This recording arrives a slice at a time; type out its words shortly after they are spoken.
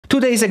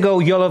days ago,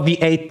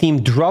 YOLOv8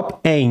 team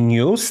dropped a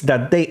news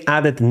that they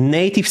added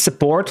native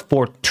support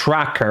for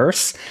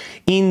trackers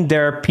in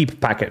their PIP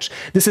package.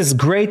 This is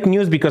great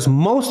news because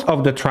most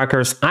of the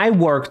trackers I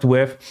worked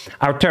with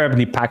are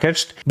terribly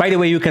packaged. By the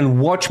way, you can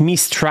watch me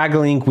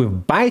struggling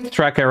with Byte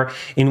Tracker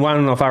in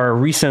one of our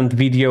recent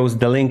videos.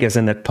 The link is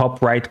in the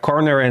top right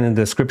corner and in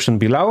the description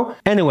below.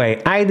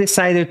 Anyway, I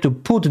decided to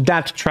put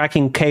that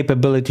tracking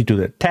capability to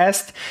the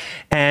test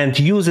and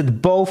use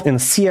it both in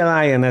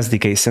CLI and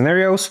SDK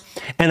scenarios.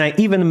 And I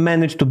even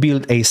managed to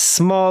build a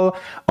small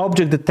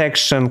object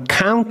detection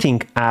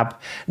counting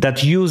app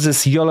that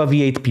uses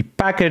YOLOv8 PIP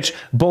package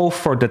both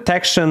for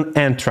detection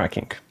and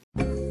tracking.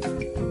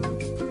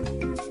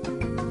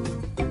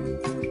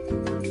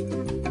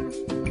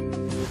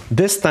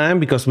 This time,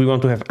 because we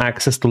want to have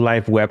access to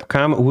live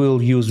webcam,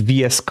 we'll use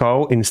VS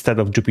Code instead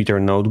of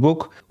Jupyter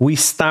Notebook. We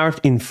start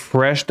in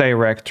fresh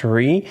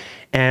directory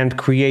and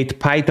create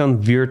Python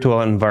virtual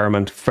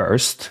environment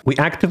first. We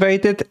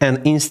activate it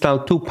and install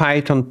two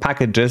Python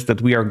packages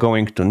that we are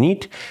going to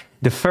need.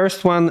 The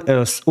first one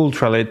is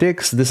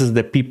Ultralytics. This is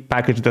the PIP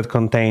package that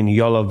contains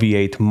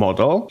YOLOv8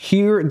 model.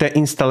 Here, the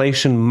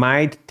installation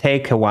might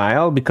take a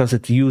while because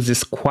it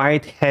uses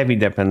quite heavy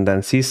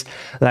dependencies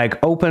like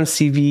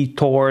OpenCV,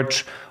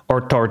 Torch,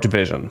 or Torch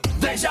Vision.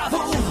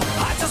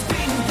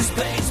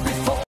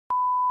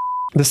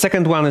 The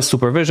second one is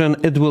Supervision.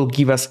 It will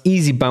give us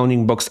easy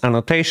bounding box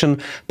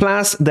annotation,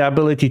 plus the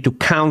ability to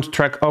count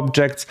track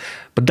objects,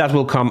 but that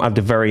will come at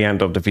the very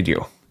end of the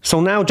video. So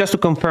now, just to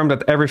confirm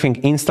that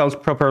everything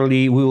installed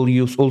properly, we will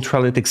use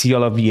Ultralytics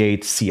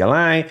YOLOv8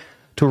 CLI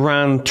to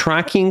run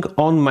tracking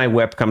on my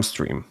webcam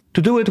stream.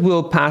 To do it,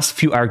 we'll pass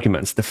few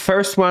arguments. The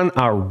first one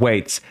are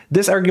weights.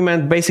 This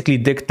argument basically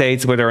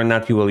dictates whether or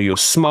not you will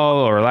use small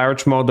or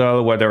large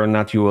model, whether or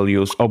not you will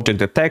use object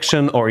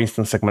detection or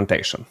instance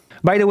segmentation.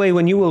 By the way,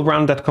 when you will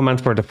run that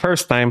command for the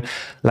first time,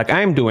 like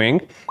I'm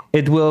doing,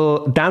 it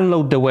will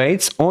download the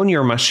weights on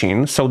your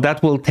machine, so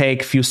that will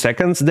take a few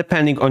seconds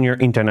depending on your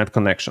internet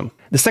connection.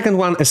 The second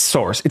one is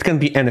source. It can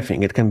be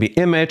anything. It can be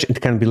image,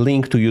 it can be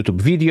linked to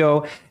YouTube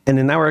video, and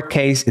in our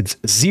case it's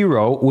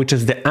 0, which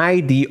is the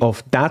ID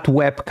of that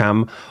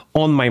webcam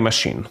on my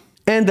machine.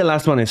 And the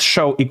last one is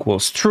show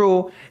equals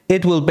true.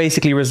 It will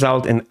basically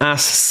result in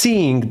us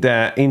seeing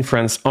the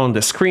inference on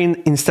the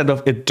screen instead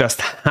of it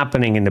just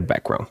happening in the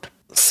background.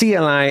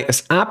 CLI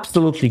is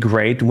absolutely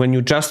great when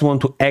you just want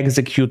to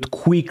execute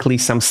quickly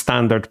some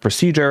standard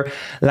procedure,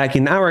 like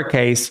in our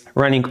case,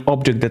 running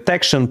object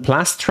detection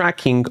plus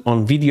tracking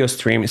on video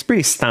stream is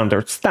pretty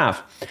standard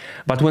stuff.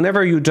 But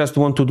whenever you just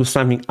want to do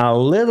something a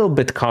little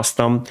bit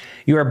custom,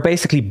 you are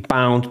basically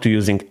bound to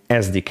using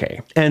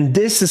SDK. And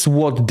this is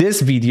what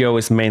this video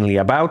is mainly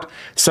about.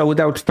 So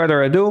without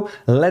further ado,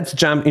 let's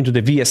jump into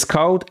the VS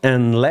Code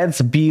and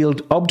let's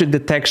build object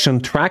detection,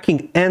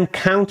 tracking and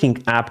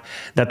counting app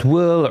that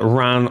will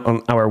run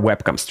on our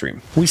webcam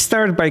stream. We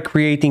start by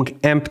creating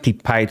empty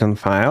Python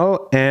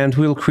file and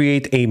we'll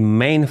create a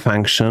main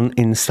function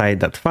inside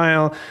that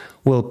file.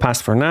 We'll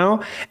pass for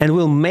now, and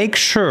we'll make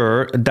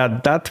sure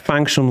that that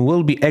function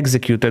will be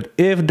executed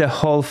if the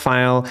whole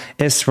file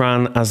is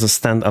run as a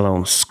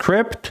standalone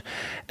script.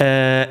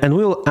 And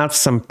we'll add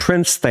some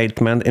print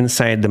statement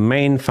inside the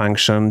main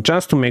function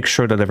just to make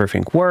sure that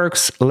everything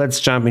works.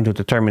 Let's jump into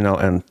the terminal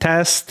and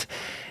test.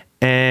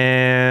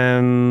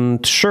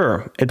 And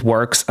sure, it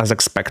works as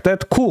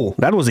expected. Cool,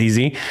 that was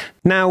easy.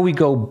 Now we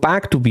go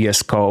back to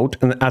VS Code,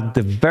 and at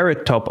the very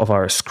top of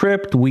our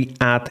script, we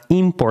add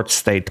import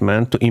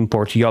statement to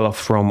import YOLO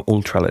from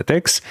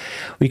Ultralytics.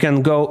 We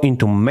can go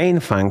into main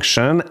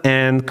function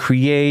and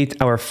create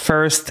our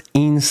first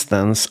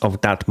instance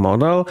of that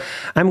model.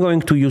 I'm going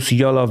to use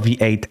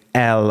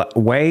YOLOv8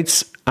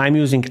 weights. I'm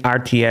using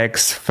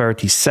RTX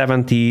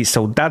 3070,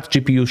 so that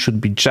GPU should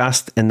be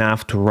just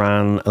enough to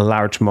run a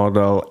large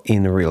model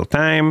in real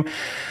time.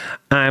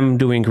 I'm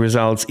doing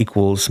results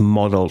equals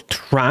model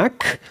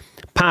track,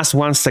 pass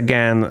once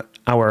again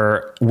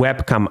our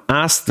webcam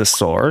as the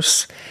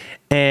source,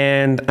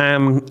 and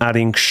I'm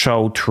adding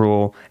show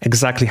true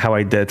exactly how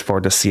I did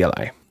for the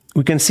CLI.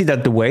 We can see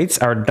that the weights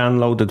are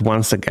downloaded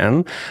once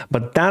again,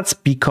 but that's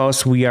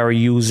because we are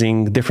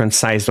using different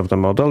size of the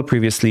model.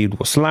 Previously it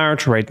was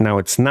large, right now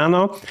it's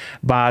nano,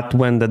 but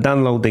when the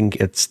downloading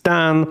is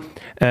done,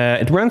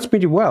 it runs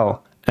pretty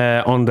well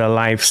on the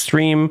live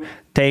stream.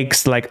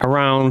 Takes like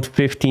around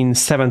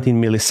 15-17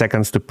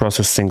 milliseconds to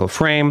process single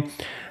frame.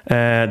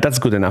 That's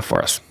good enough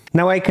for us.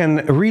 Now I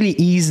can really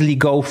easily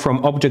go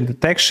from object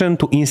detection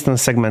to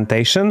instance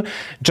segmentation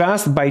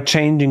just by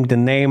changing the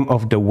name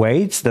of the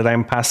weights that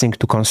I'm passing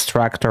to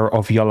constructor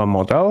of YOLO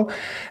model.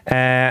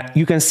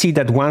 You can see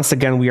that once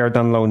again we are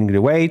downloading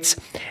the weights,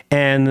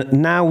 and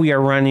now we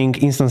are running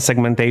instance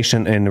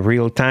segmentation in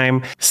real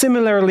time.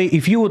 Similarly,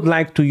 if you would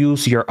like to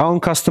use your own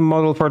custom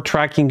model for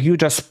tracking, you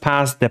just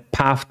pass the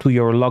path to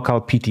your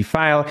local PT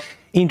file.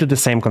 into the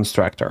same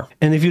constructor.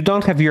 And if you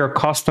don't have your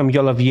custom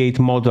YOLOv8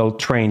 model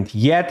trained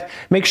yet,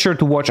 make sure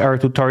to watch our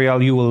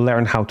tutorial. You will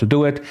learn how to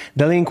do it.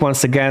 The link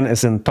once again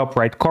is in top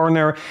right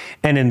corner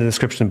and in the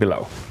description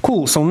below.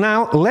 Cool, so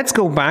now let's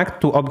go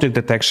back to object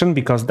detection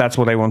because that's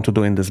what I want to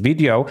do in this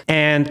video.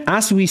 And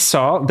as we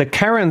saw, the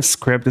current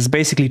script is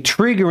basically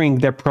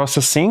triggering the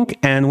processing,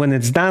 and when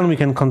it's done, we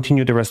can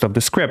continue the rest of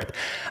the script.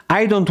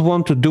 I don't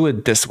want to do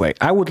it this way.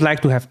 I would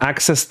like to have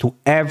access to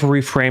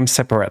every frame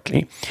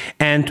separately.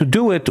 And to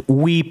do it,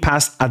 we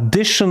pass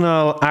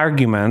additional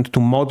argument to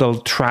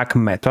model track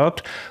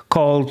method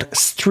called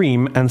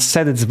stream and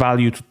set its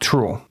value to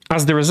true.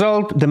 As the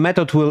result, the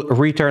method will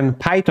return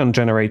Python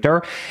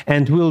generator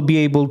and we'll be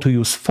able to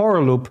use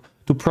for loop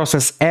to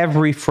process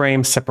every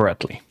frame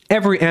separately.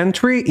 Every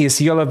entry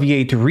is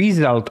YOLOv8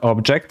 result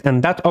object,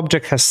 and that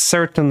object has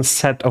certain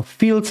set of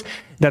fields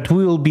that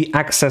we will be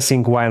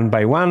accessing one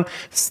by one,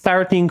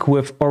 starting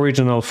with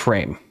original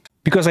frame.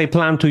 Because I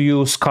plan to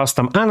use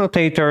custom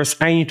annotators,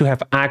 I need to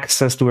have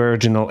access to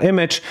original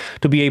image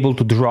to be able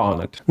to draw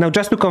on it. Now,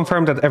 just to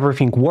confirm that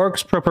everything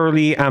works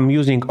properly, I'm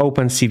using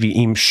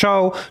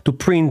OpenCV-im-show to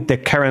print the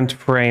current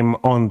frame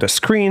on the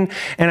screen,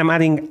 and I'm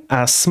adding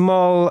a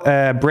small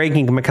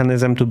breaking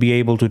mechanism to be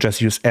able to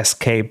just use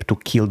escape to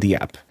kill the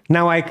app.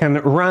 Now I can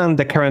run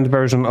the current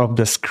version of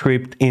the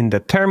script in the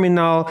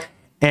terminal,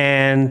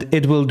 and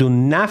it will do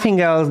nothing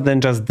else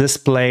than just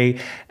display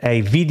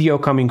a video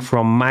coming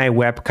from my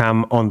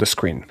webcam on the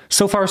screen.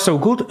 So far, so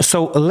good.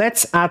 So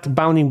let's add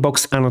bounding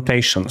box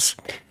annotations.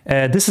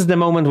 This is the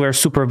moment where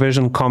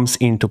supervision comes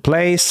into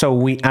play. So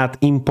we add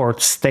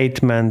import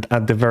statement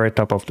at the very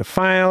top of the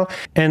file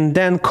and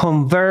then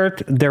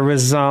convert the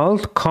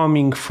result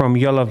coming from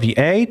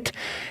YOLOv8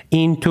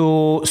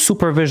 into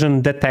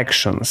supervision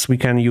detections. We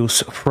can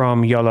use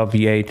from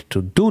YOLOv8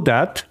 to do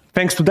that.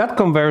 Thanks to that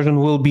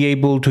conversion, we'll be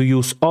able to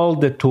use all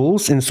the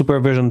tools in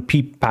Supervision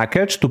pip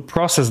package to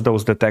process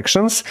those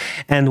detections,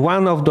 and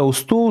one of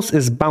those tools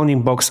is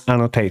bounding box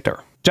annotator.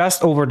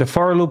 Just over the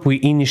for loop,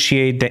 we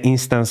initiate the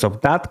instance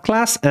of that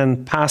class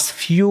and pass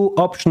few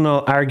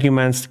optional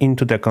arguments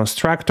into the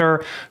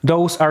constructor.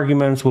 Those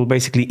arguments will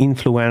basically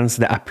influence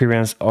the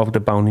appearance of the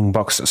bounding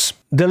boxes.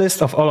 The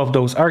list of all of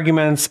those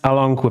arguments,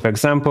 along with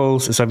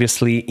examples, is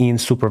obviously in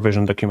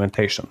Supervision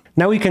documentation.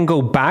 Now we can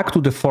go back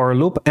to the for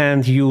loop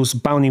and use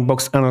bounding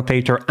box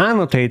annotator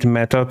annotate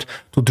method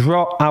to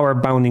draw our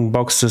bounding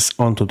boxes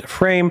onto the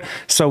frame.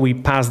 So we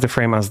pass the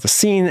frame as the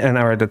scene and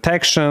our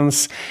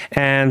detections,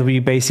 and we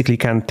basically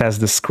can test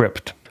the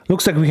script.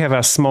 Looks like we have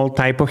a small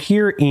typo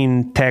here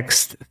in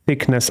text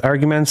thickness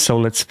argument, so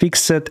let's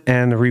fix it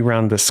and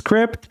rerun the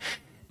script.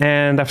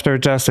 And after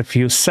just a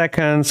few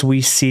seconds,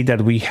 we see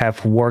that we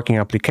have working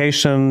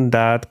application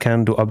that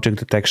can do object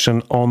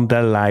detection on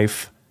the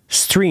live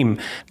stream.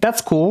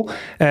 That's cool.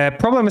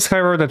 Problem is,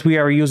 however, that we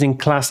are using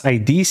class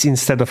IDs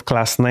instead of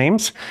class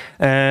names.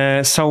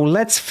 So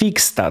let's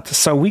fix that.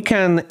 So we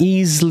can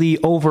easily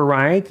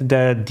override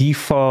the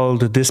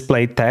default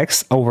display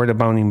text over the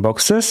bounding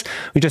boxes.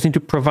 We just need to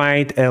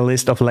provide a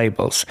list of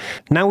labels.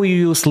 Now we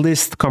use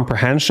list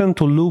comprehension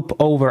to loop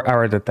over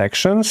our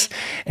detections,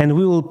 and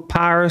we will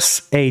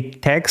parse a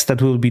text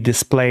that will be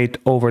displayed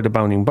over the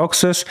bounding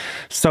boxes.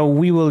 So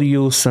we will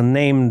use a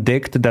name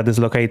dict that is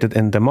located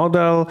in the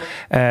model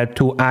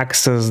to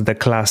access the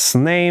class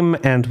name,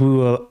 and we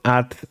will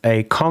add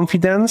a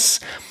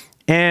confidence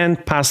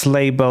and pass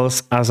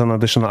labels as an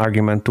additional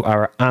argument to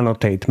our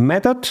annotate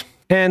method.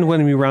 And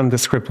when we run the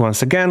script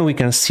once again, we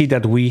can see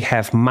that we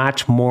have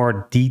much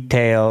more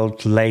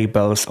detailed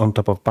labels on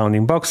top of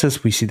bounding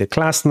boxes. We see the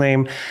class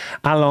name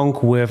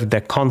along with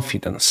the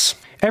confidence.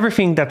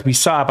 Everything that we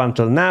saw up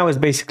until now is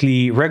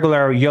basically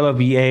regular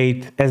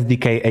YOLOv8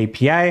 SDK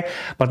API,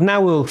 but now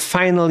we'll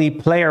finally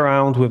play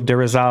around with the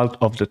result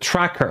of the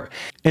tracker.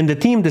 And the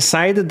team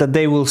decided that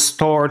they will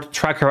store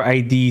tracker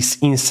IDs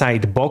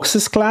inside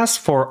boxes class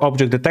for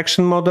object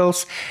detection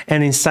models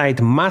and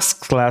inside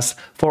masks class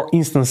for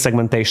instance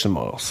segmentation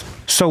models.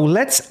 So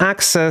let's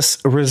access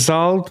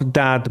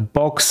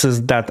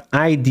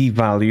result.boxes.id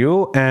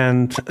value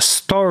and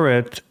store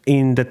it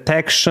in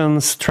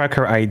detections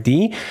tracker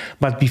ID.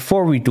 But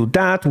before we do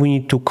that, we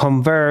need to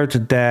convert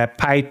the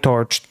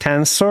PyTorch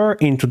tensor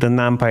into the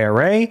NumPy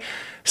array.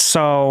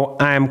 So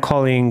I'm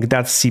calling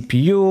that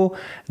CPU,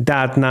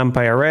 that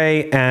NumPy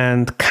array,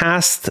 and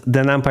cast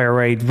the NumPy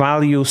array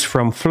values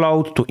from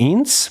float to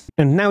ints.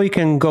 And now we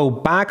can go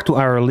back to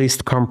our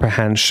list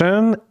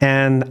comprehension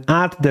and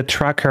add the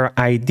tracker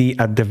ID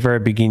at the very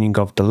beginning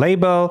of the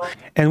label.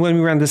 And when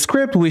we run the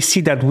script, we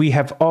see that we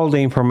have all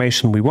the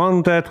information we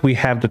wanted. We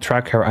have the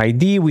tracker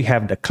ID, we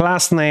have the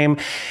class name,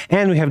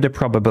 and we have the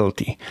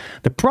probability.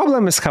 The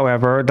problem is,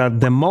 however,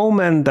 that the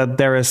moment that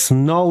there is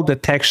no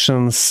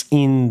detections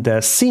in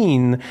the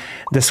scene,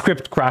 the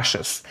script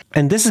crashes.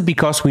 And this is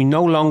because we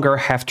no longer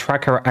have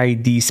tracker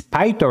ID's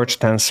PyTorch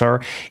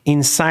tensor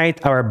inside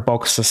our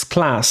boxes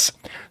class.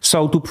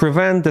 So to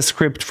prevent the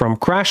script from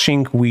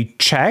crashing, we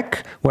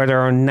check whether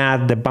or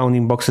not the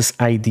bounding boxes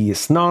ID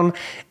is none,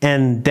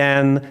 and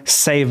then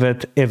save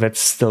it if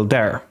it's still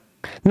there.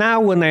 Now,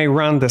 when I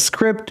run the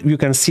script, you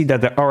can see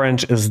that the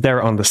orange is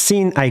there on the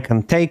scene. I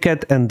can take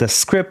it and the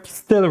script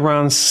still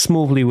runs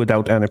smoothly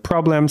without any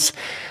problems.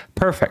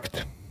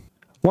 Perfect.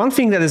 One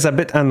thing that is a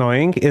bit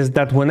annoying is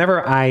that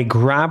whenever I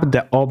grab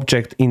the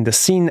object in the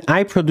scene,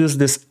 I produce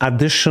this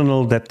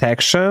additional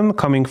detection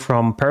coming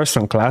from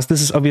person class.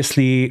 This is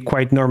obviously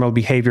quite normal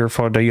behavior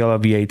for the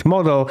YOLOv8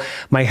 model.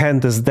 My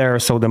hand is there,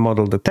 so the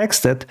model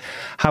detects it.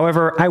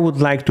 However, I would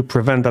like to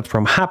prevent that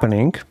from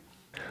happening.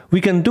 We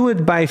can do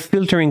it by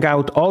filtering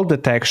out all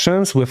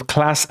detections with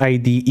class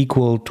ID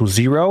equal to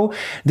 0.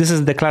 This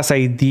is the class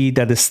ID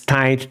that is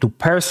tied to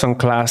person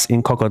class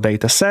in Coco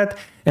dataset.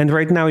 And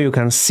right now you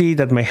can see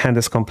that my hand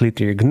is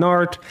completely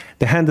ignored.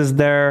 The hand is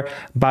there,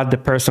 but the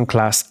person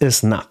class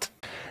is not.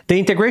 The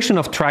integration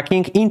of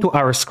tracking into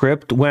our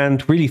script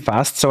went really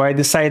fast, so I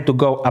decided to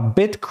go a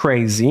bit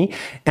crazy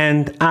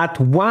and add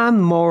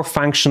one more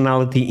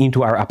functionality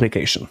into our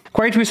application.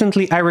 Quite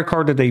recently, I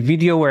recorded a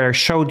video where I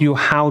showed you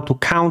how to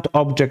count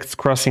objects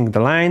crossing the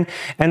line,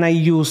 and I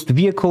used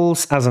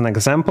vehicles as an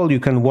example.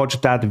 You can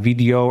watch that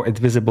video. It's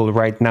visible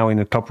right now in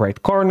the top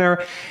right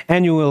corner,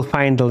 and you will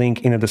find the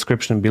link in the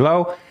description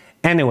below.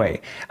 Anyway,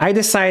 I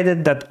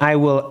decided that I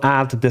will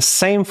add the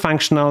same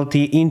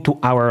functionality into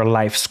our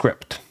live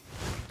script.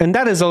 And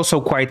that is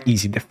also quite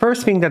easy. The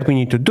first thing that we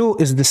need to do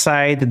is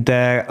decide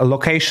the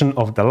location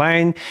of the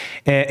line.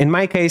 In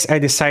my case, I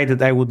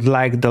decided I would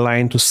like the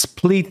line to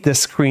split the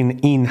screen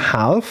in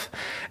half.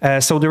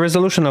 So the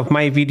resolution of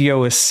my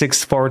video is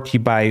 640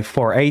 by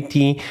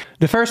 480.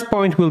 The first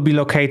point will be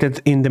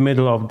located in the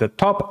middle of the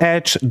top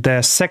edge.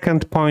 The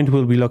second point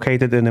will be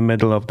located in the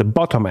middle of the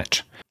bottom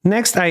edge.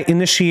 Next, I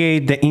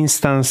initiate the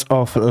instance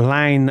of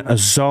line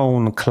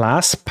zone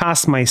class,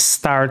 pass my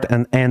start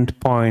and end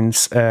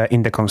points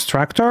in the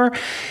constructor.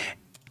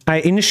 I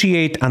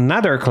initiate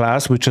another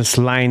class, which is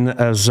line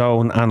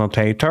zone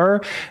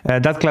annotator.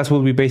 That class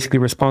will be basically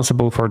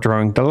responsible for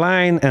drawing the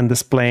line and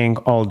displaying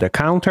all the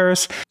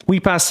counters.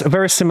 We pass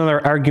very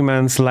similar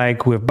arguments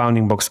like with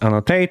bounding box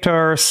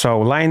annotator,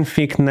 so line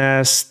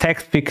thickness,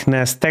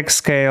 text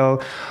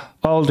scale,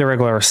 all the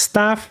regular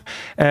stuff.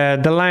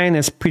 The line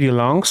is pretty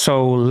long,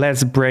 so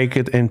let's break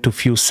it into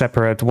few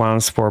separate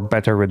ones for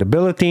better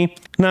readability.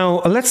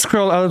 Now let's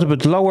scroll a little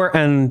bit lower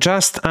and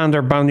just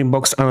under bounding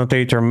box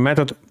annotator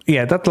method,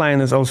 yeah, that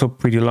line is also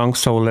pretty long,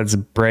 so let's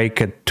break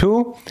it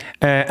too.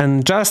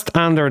 And just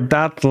under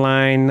that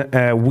line,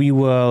 we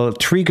will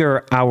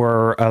trigger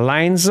our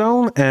line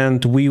zone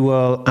and we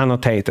will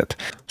annotate it.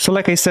 So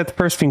like I said,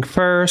 first thing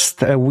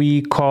first,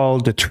 we call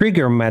the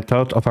trigger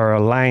method of our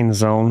line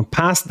zone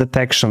pass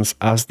detections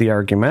as the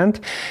argument,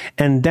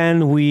 and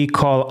then we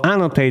call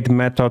annotate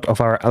method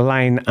of our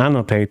line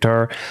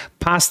annotator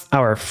pass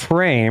our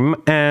frame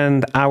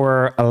and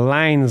our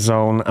line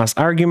zone as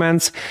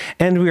arguments,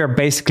 and we are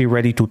basically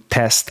ready to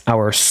test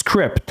our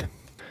script.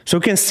 So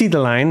you can see the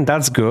line,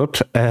 that's good.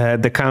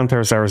 The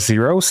counters are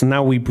zeros.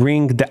 Now we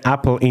bring the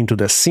apple into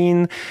the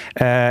scene.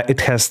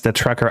 It has the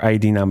tracker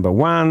ID number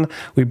 1.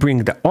 We bring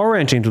the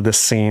orange into the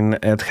scene.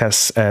 It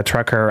has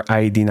tracker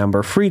ID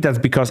number 3. That's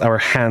because our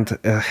hand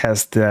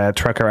has the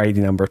tracker ID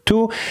number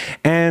 2.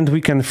 And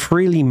we can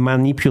freely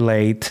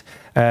manipulate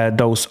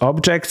those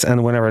objects,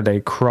 and whenever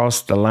they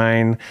cross the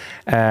line,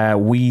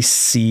 we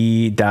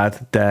see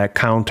that the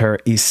counter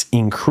is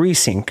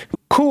increasing.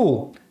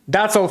 Cool.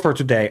 That's all for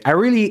today. I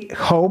really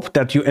hope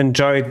that you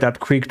enjoyed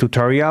that quick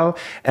tutorial.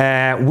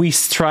 We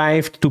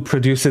strived to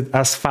produce it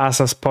as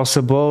fast as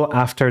possible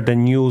after the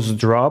news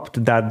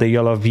dropped that the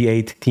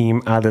YOLOv8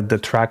 team added the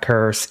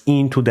trackers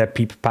into the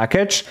PIP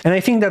package. And I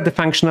think that the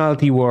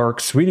functionality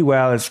works really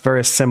well. It's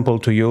very simple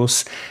to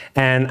use.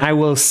 And I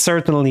will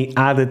certainly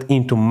add it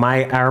into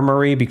my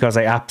armory because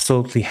I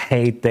absolutely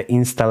hate the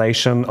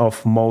installation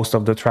of most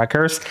of the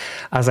trackers,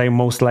 as I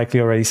most likely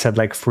already said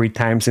like 3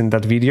 times in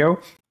that video.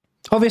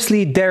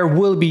 Obviously, there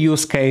will be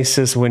use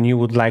cases when you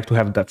would like to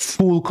have that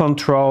full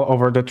control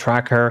over the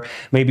tracker,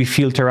 maybe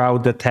filter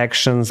out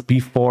detections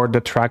before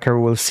the tracker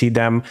will see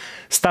them.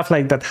 Stuff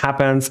like that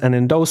happens, and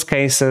in those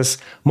cases,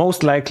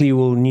 most likely you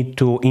will need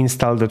to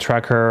install the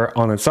tracker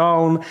on its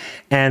own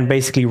and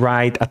basically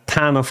write a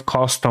ton of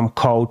custom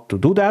code to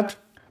do that.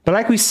 But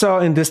like we saw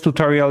in this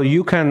tutorial,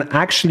 you can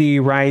actually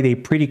write a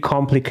pretty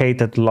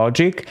complicated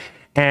logic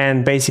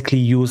and basically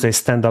use a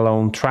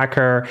standalone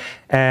tracker.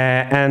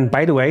 And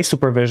by the way,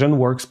 Supervision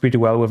works pretty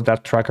well with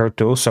that tracker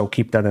too, so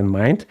keep that in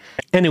mind.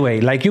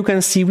 Anyway, like you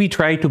can see, we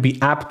try to be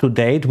up to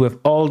date with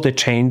all the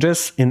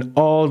changes in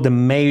all the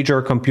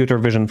major computer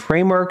vision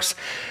frameworks.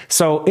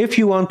 So if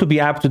you want to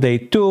be up to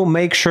date too,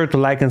 make sure to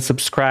like and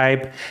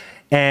subscribe.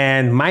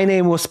 And my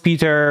name was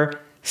Peter.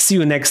 See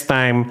you next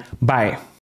time. Bye.